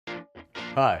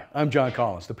Hi, I'm John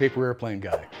Collins, the paper airplane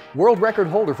guy, world record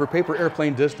holder for paper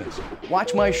airplane distance.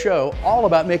 Watch my show all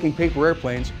about making paper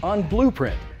airplanes on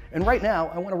Bluprint. And right now,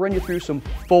 I want to run you through some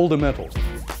fundamentals.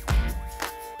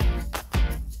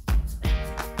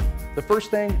 The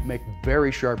first thing, make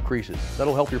very sharp creases.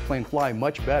 That'll help your plane fly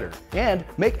much better. And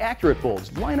make accurate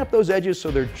folds. Line up those edges so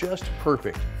they're just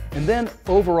perfect. And then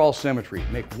overall symmetry.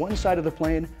 Make one side of the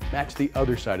plane match the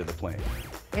other side of the plane.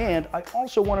 And I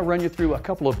also want to run you through a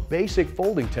couple of basic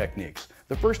folding techniques.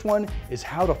 The first one is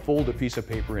how to fold a piece of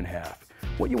paper in half.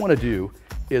 What you want to do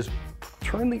is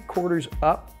turn the quarters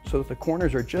up so that the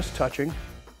corners are just touching.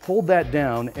 Hold that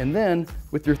down, and then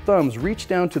with your thumbs, reach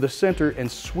down to the center and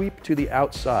sweep to the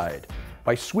outside.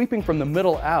 By sweeping from the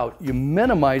middle out, you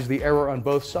minimize the error on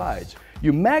both sides.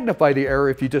 You magnify the error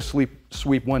if you just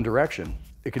sweep one direction.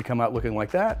 It could come out looking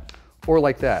like that or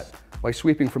like that. By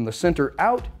sweeping from the center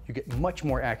out, you get much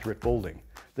more accurate folding.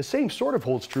 The same sort of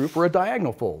holds true for a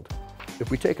diagonal fold.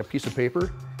 If we take a piece of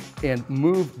paper and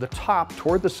move the top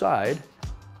toward the side,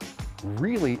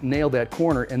 really nail that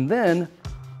corner, and then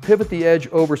pivot the edge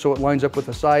over so it lines up with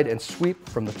the side and sweep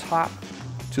from the top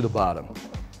to the bottom.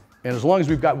 And as long as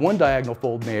we've got one diagonal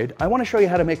fold made, I want to show you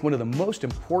how to make one of the most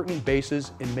important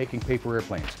bases in making paper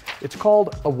airplanes. It's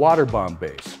called a water bomb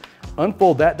base.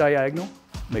 Unfold that diagonal,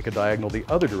 make a diagonal the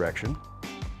other direction,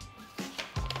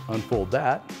 unfold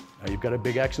that. Now you've got a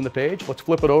big X in the page. Let's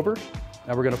flip it over.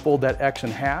 Now we're going to fold that X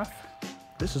in half.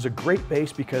 This is a great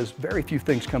base because very few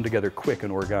things come together quick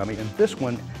in origami, and this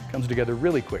one comes together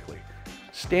really quickly.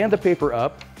 Stand the paper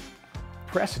up,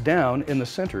 press down in the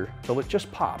center till it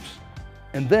just pops,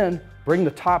 and then bring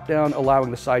the top down, allowing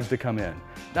the sides to come in.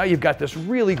 Now you've got this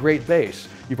really great base.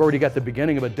 You've already got the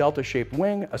beginning of a delta-shaped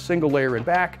wing, a single layer in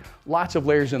back, lots of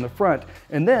layers in the front,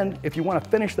 and then if you want to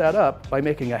finish that up by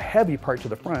making a heavy part to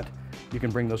the front, you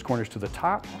can bring those corners to the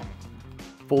top,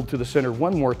 fold to the center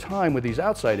one more time with these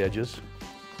outside edges,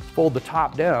 fold the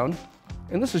top down,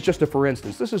 and this is just a for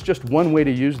instance. This is just one way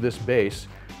to use this base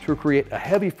to create a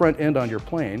heavy front end on your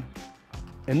plane.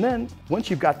 And then, once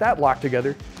you've got that locked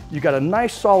together, you've got a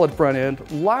nice solid front end,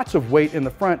 lots of weight in the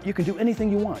front. You can do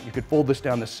anything you want. You could fold this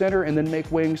down the center and then make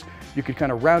wings. You could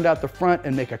kind of round out the front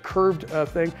and make a curved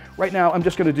thing. Right now, I'm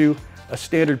just going to do a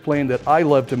standard plane that I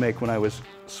loved to make when I was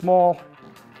small.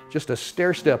 Just a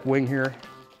stair-step wing here.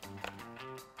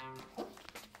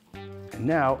 And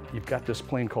now, you've got this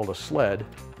plane called a sled,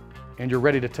 and you're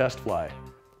ready to test fly.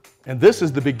 And this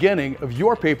is the beginning of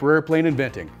your paper airplane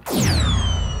inventing.